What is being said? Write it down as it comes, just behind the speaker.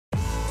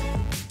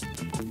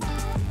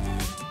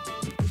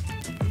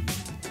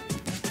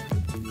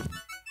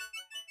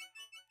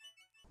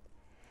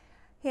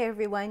Hey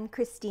everyone,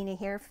 Christina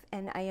here,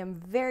 and I am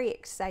very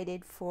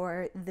excited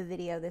for the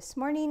video this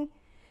morning.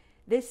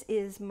 This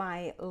is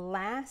my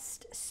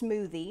last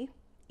smoothie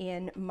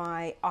in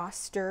my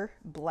Oster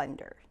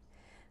Blender.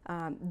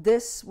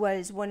 This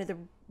was one of the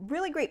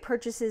really great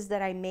purchases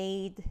that I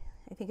made.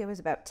 I think it was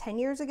about 10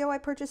 years ago I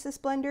purchased this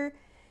blender.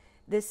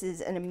 This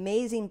is an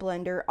amazing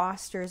blender.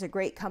 Oster is a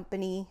great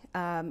company.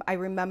 I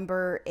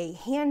remember a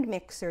hand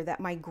mixer that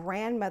my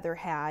grandmother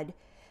had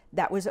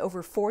that was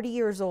over 40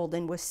 years old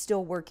and was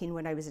still working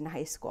when I was in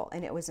high school,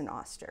 and it was an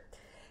Oster.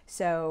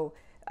 So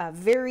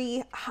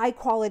very high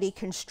quality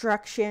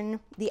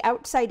construction. The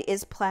outside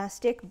is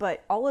plastic,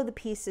 but all of the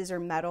pieces are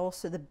metal,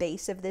 so the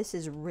base of this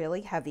is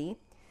really heavy.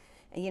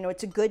 And, you know,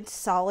 it's a good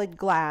solid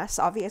glass.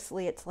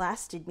 Obviously, it's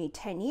lasted me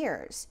 10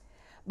 years.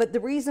 But the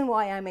reason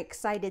why I'm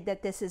excited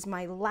that this is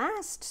my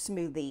last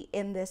smoothie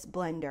in this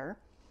blender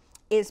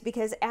is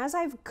because as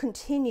I've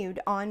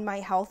continued on my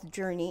health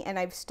journey and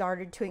I've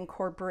started to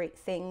incorporate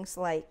things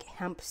like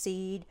hemp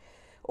seed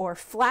or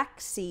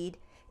flax seed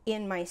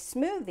in my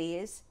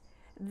smoothies,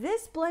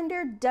 this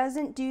blender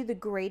doesn't do the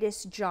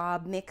greatest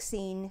job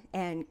mixing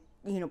and,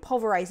 you know,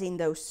 pulverizing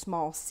those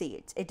small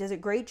seeds. It does a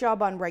great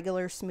job on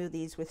regular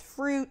smoothies with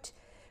fruit,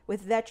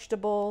 with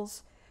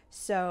vegetables.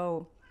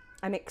 So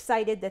I'm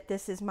excited that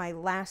this is my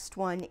last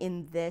one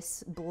in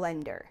this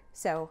blender.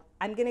 So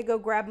I'm gonna go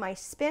grab my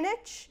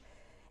spinach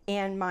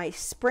and my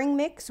spring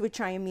mix, which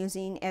I am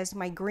using as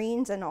my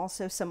greens, and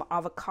also some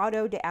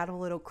avocado to add a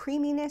little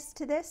creaminess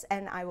to this,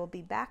 and I will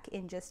be back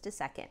in just a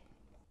second.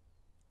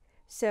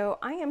 So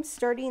I am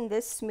starting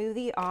this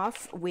smoothie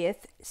off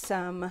with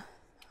some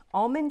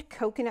almond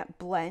coconut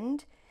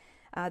blend.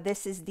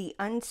 This is the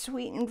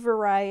unsweetened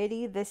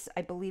variety. This,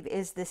 I believe,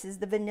 is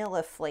the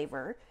vanilla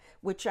flavor,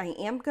 which I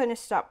am going to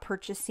stop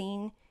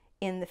purchasing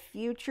in the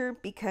future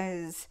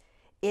because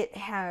it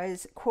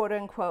has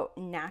quote-unquote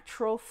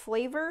natural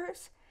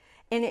flavors.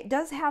 And it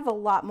does have a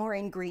lot more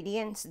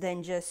ingredients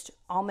than just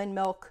almond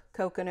milk,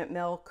 coconut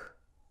milk,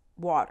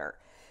 water.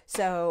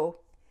 So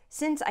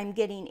since I'm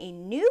getting a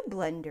new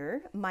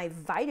blender, my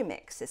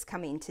Vitamix is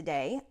coming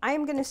today, I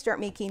am going to start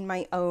making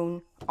my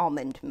own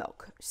almond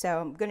milk. So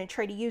I'm going to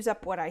try to use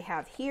up what I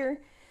have here.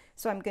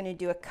 So I'm going to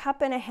do 1.5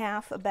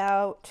 cups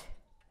about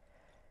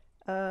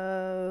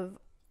of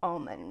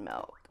almond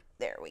milk.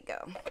 There we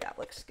go. That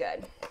looks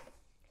good.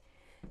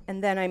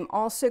 And then I'm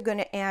also going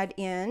to add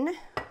in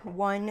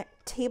 1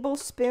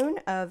 tablespoon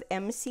of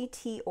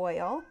MCT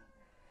oil.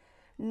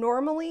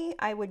 Normally,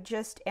 I would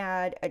just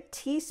add a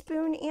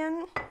teaspoon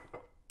in,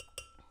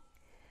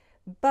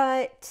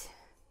 but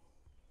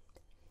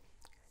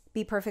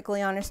be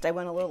perfectly honest, I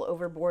went a little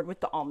overboard with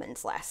the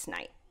almonds last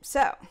night.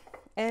 So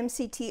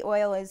MCT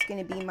oil is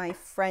going to be my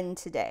friend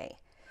today.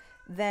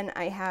 Then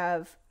I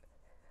have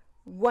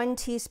 1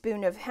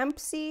 teaspoon of hemp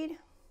seed,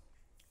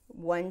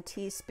 1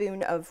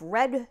 teaspoon of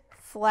red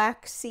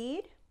flax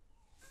seed.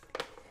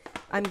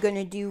 I'm going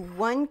to do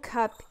 1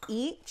 cup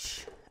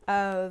each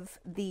of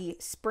the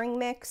spring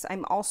mix.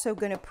 I'm also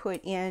going to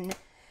put in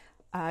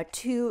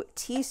 2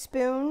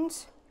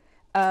 teaspoons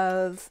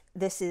of,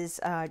 this is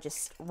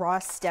just raw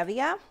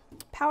stevia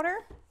powder,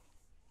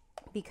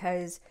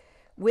 because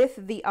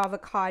with the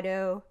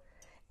avocado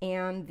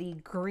and the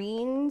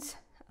greens,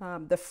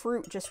 the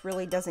fruit just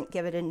really doesn't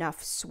give it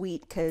enough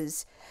sweet,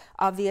 because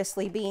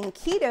obviously being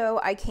keto,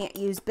 I can't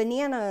use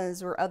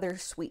bananas or other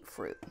sweet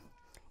fruit.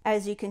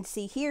 As you can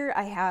see here,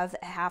 I have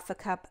 1/2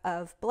 cup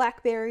of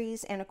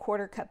blackberries and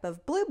 1/4 cup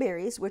of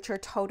blueberries, which are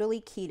totally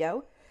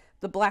keto.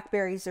 The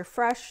blackberries are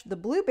fresh, the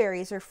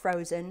blueberries are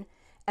frozen,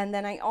 and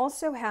then I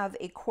also have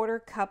 1/4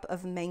 cup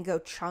of mango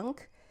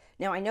chunk.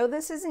 Now I know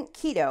this isn't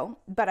keto,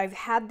 but I've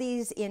had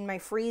these in my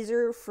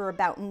freezer for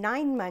about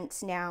 9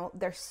 months now.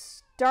 They're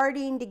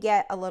starting to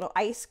get a little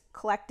ice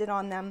collected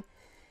on them,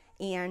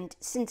 and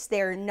since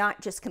they're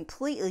not just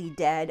completely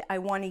dead, I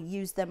want to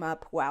use them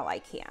up while I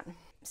can.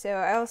 So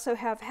I also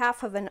have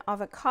 1/2 of an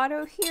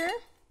avocado here.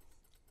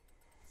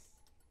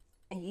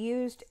 I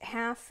used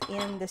 1/2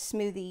 in the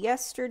smoothie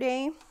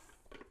yesterday,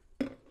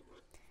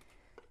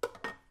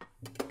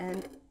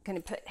 and I'm going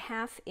to put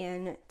 1/2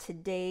 in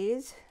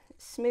today's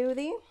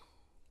smoothie.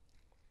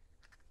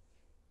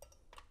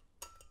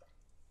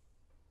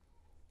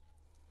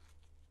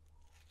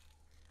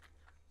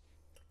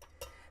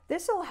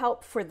 This will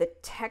help for the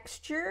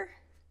texture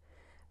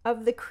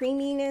of the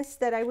creaminess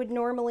that I would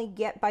normally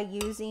get by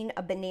using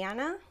a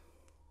banana.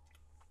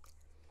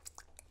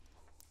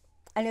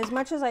 And as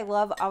much as I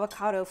love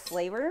avocado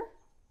flavor,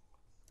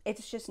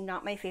 it's just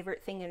not my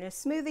favorite thing in a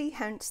smoothie,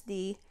 hence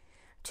the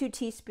 2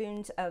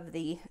 teaspoons of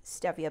the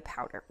stevia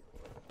powder.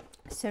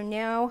 So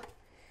now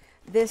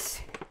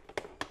this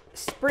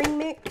spring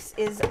mix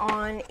is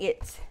on,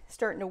 it's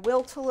starting to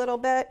wilt a little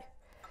bit.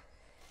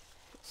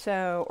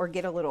 So, or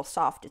get a little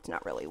soft, it's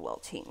not really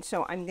wilting.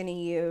 So I'm going to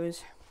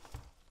use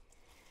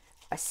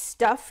a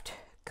stuffed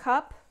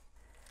cup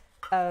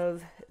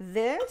of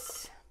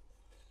this,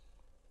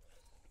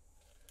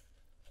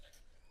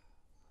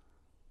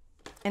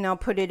 and I'll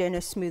put it in a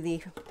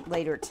smoothie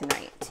later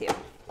tonight too.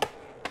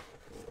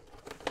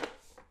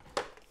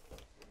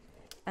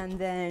 and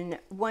then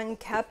 1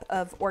 cup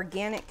of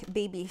organic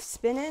baby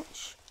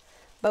spinach.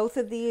 Both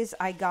of these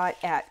I got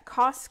at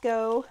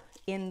Costco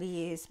in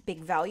these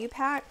big value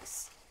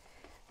packs.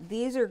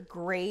 These are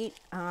great.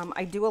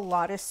 I do a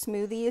lot of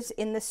smoothies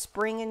in the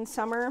spring and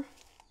summer.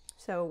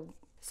 So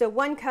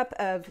 1 cup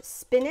of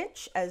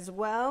spinach as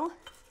well.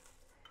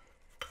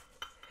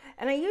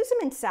 And I use them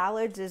in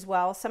salads as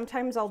well.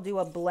 Sometimes I'll do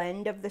a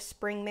blend of the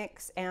spring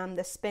mix and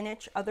the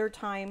spinach. Other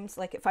times,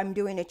 like if I'm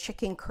doing a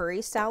chicken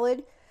curry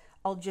salad,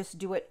 I'll just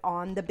do it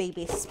on the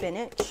baby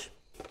spinach.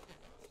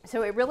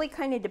 So it really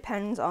kind of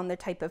depends on the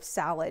type of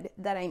salad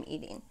that I'm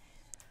eating.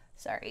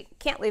 Sorry,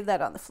 can't leave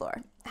that on the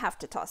floor. Have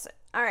to toss it.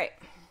 All right.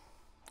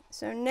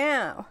 So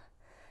now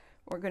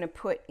we're going to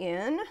put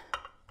in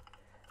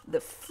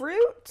the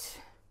fruit.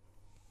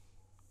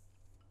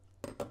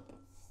 I've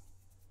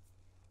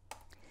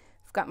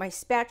got my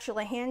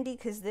spatula handy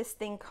because this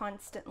thing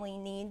constantly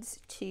needs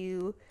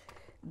to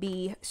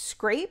be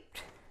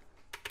scraped.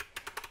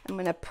 I'm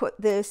going to put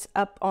this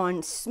up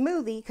on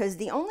smoothie because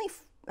the only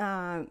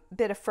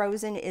bit of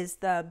frozen is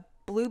the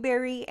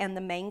blueberry and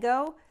the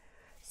mango.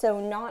 So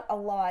not a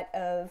lot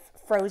of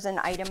frozen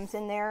items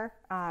in there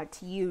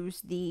to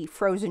use the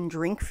frozen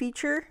drink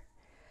feature.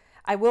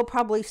 I will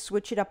probably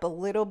switch it up a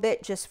little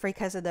bit just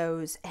because of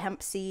those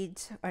hemp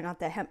seeds, or not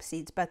the hemp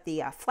seeds, but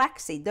the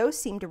flax seed. Those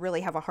seem to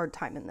really have a hard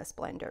time in this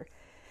blender.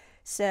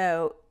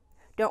 So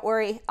don't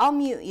worry, I'll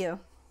mute you.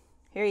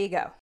 Here you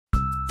go.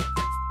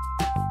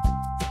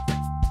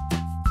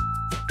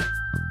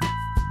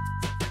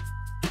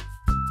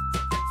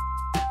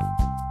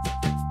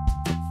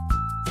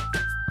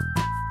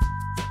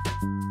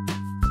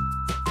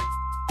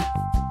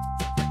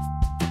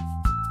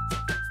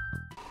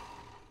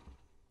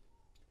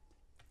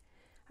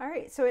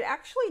 So it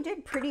actually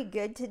did pretty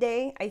good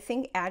today. I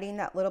think adding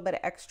that little bit of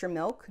extra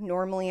milk,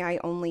 normally I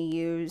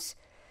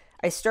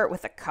start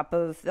with a cup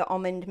of the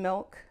almond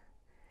milk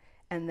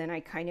and then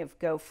I kind of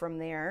go from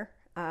there.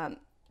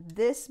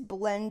 This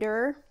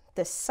blender,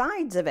 the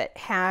sides of it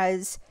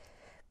has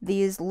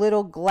these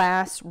little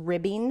glass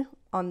ribbing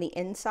on the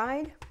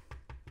inside.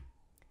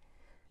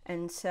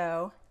 And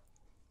so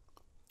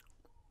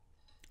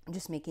I'm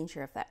just making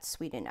sure if that's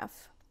sweet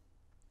enough.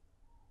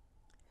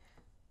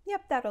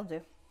 Yep, that'll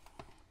do.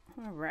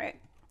 All right.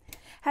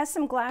 Has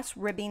some glass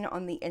ribbing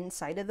on the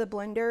inside of the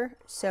blender,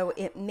 so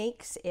it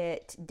makes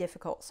it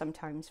difficult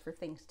sometimes for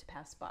things to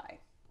pass by.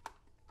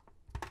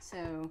 So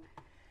I'm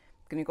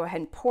going to go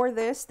ahead and pour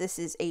this. This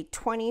is a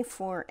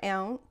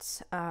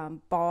 24-ounce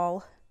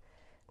ball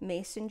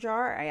mason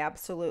jar. I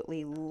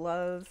absolutely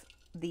love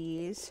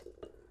these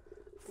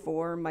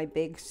for my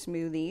big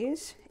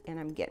smoothies, and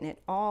I'm getting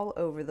it all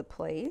over the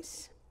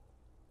place.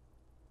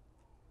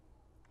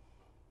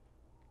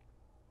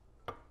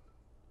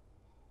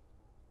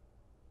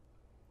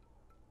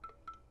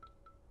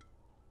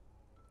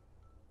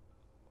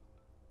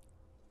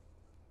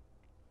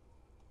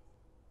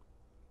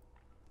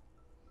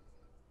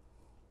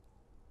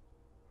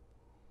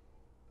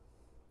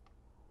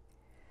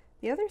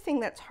 The other thing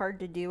that's hard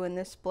to do in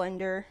this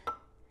blender,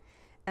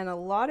 and a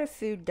lot of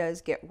food does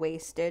get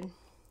wasted,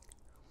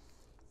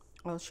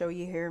 I'll show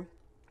you here,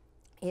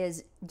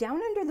 is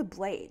down under the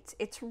blades.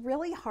 It's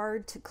really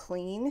hard to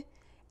clean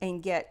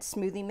and get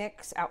smoothie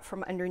mix out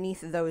from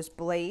underneath those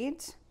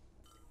blades.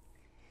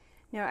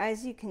 Now,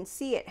 as you can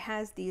see, it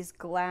has these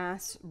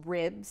glass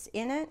ribs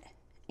in it,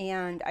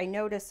 and I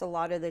notice a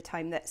lot of the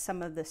time that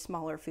some of the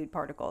smaller food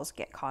particles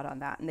get caught on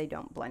that and they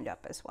don't blend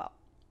up as well.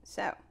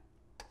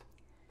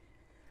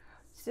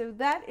 So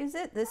that is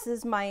it. This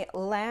is my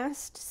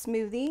last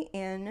smoothie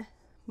in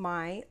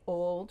my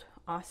old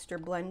Oster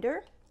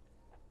blender.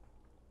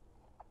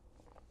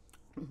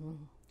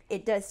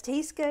 It does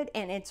taste good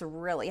and it's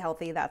really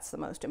healthy. That's the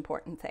most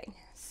important thing.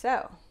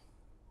 So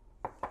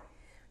as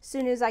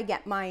soon as I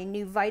get my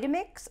new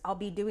Vitamix, I'll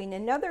be doing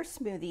another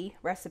smoothie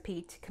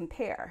recipe to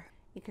compare.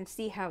 You can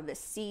see how the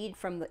seed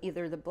from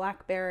either the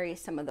blackberry,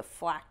 some of the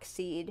flax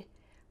seed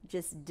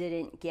just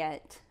didn't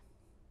get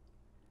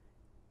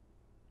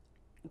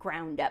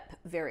ground up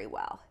very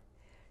well.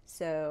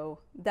 So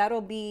that'll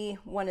be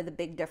one of the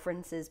big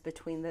differences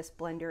between this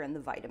blender and the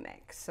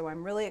Vitamix. So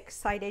I'm really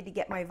excited to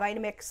get my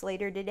Vitamix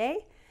later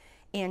today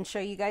and show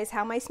you guys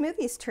how my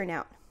smoothies turn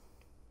out.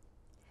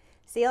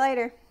 See you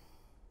later.